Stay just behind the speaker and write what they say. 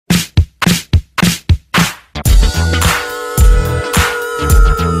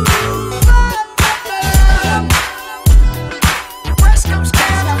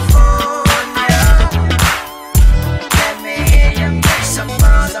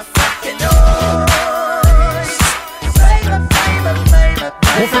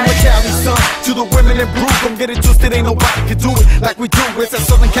can do it like we do. It's that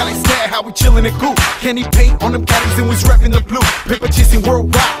Southern Cali style, how we chillin' and cool. Candy paint on them caddies and we reppin' the blue. Paper chasing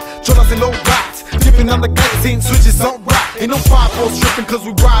worldwide, cholas and low rides. Dipping on the guys, ain't switches on rock. Ain't no 5-4 stripping cause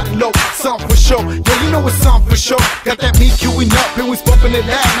we riding low. Some for sure, yeah you know it's some for sure. Got that meat queuing up and we bumping it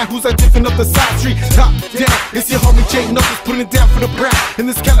out. Now who's that different up the side street? Top down, it's your homie JKnuckles putting it down for the brown. In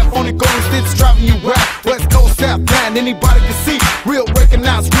this California golden state's driving you out. West Coast, South down, anybody can see. Real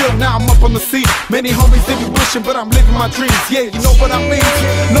recognize real, now I'm up on the seat. Many homies they be wishing, but I'm living my dreams. Yeah, you know what I mean,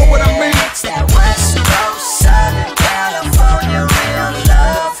 know what I mean. It's that West Coast, Southern California real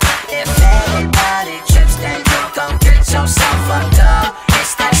love. If anybody trips, then you gon' get yourself fucked up.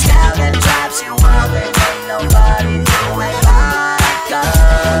 It's that style that drives you wild, and ain't nobody do it like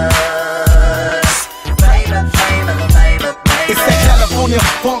us. Baby, baby, baby, baby. It's that California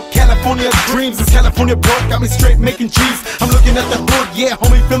funk, California dreams. It's California broke, got me straight making cheese. I'm looking at the hood, yeah,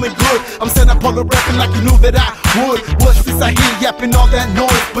 homie, feeling good. I'm setting up all the rapping like you knew that I would. What's this I hear yapping all that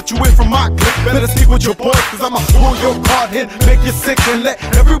noise? But you in from my clique, better speak with your boys, cause I'ma pull your card in, make you sick and let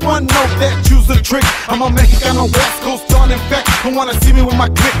everyone know that you's a trick. I'm a Mexicano, West Coast on, in fact. Don't wanna see me with my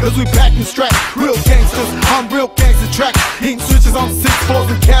clique, cause we back and strapped. Real gangsters, I'm real gangster track. Eating switches on 6-4s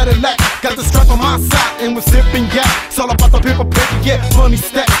and Cadillac. Got the strap on my side and we're sipping yak. It's all about the paper, yeah, money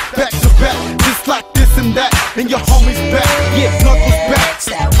stack. Back to back, just like this and that. And your homies back, yeah, Knuckles back. It's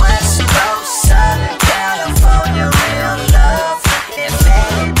that West Coast, Southern California real love. If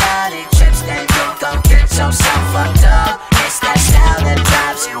anybody trips, then you gon' get yourself fucked up. It's that style that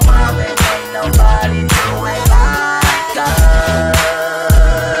drives you wild, and ain't nobody do it like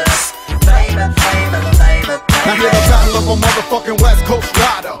us. Baby, baby, baby, Now hear baby. the battle of a motherfucking West Coast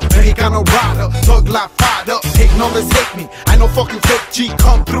rider. Mexicano rider, thug life fired up. Hating all this hate me. I know fucking fake G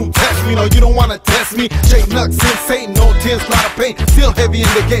come through, test me. No, you don't wanna test me. JKnuckes insane, no tears, lot of pain. Still heavy in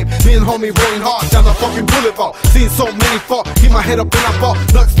the game. Me and homie rolling hard down the fucking boulevard. Seen so many fall, keep my head up and I fall.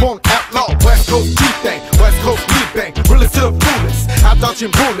 Nucks born outlaw, West Coast G-thing, West Coast beat bang. Realest to the foolish, I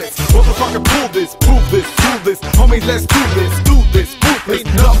dodging bullets. Motherfucker, pull this, prove this, prove this. Homie, let's do this, do this, prove this.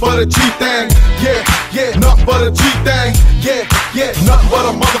 Nothing but a G-thing, yeah, yeah. Nothing but a G-thing, yeah, yeah. Nothing but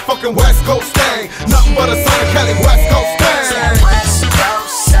a motherfucking West Coast thing. Nothing but a Southern Cali West Coast thing. It's that West Coast,